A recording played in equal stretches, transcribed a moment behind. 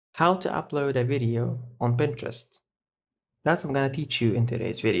How to upload a video on Pinterest. That's what I'm going to teach you in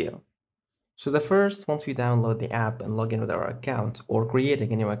today's video. So once we download the app and log in with our account or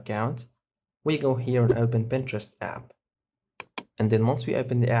creating a new account, we go here and open Pinterest app. And then once we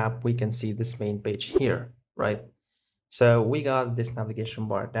open the app, we can see this main page here, right? So we got this navigation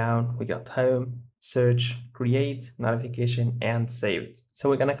bar down, we got home, search, create, notification, and saved. So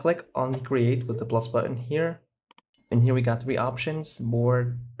we're going to click on create with the plus button here. And here we got three options: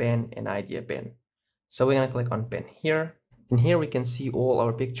 board, pen, and idea pen. So we're gonna click on pen here, and here we can see all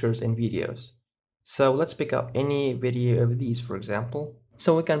our pictures and videos. So let's pick up any video of these, for example.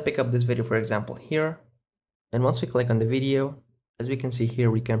 So we can pick up this video, for example, here. And once we click on the video, as we can see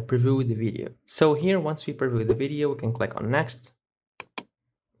here, we can preview the video. So here, once we preview the video, we can click on next.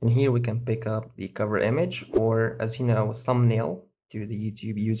 And here we can pick up the cover image, or as you know, thumbnail to the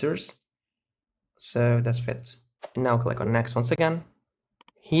YouTube users. So that's fit. And now click on next once again.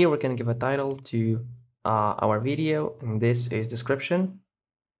 Here we can give a title to our video, and this is description.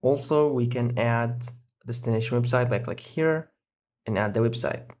 Also, we can add a destination website by click here and add the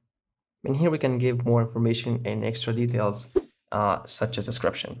website. And here we can give more information and extra details such as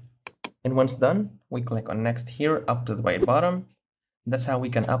description. And once done, we click on next here up to the right bottom. That's how we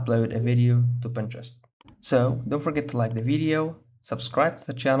can upload a video to Pinterest. So don't forget to like the video, subscribe to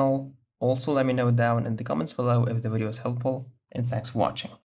the channel. Also, let me know down in the comments below if the video is helpful, and thanks for watching.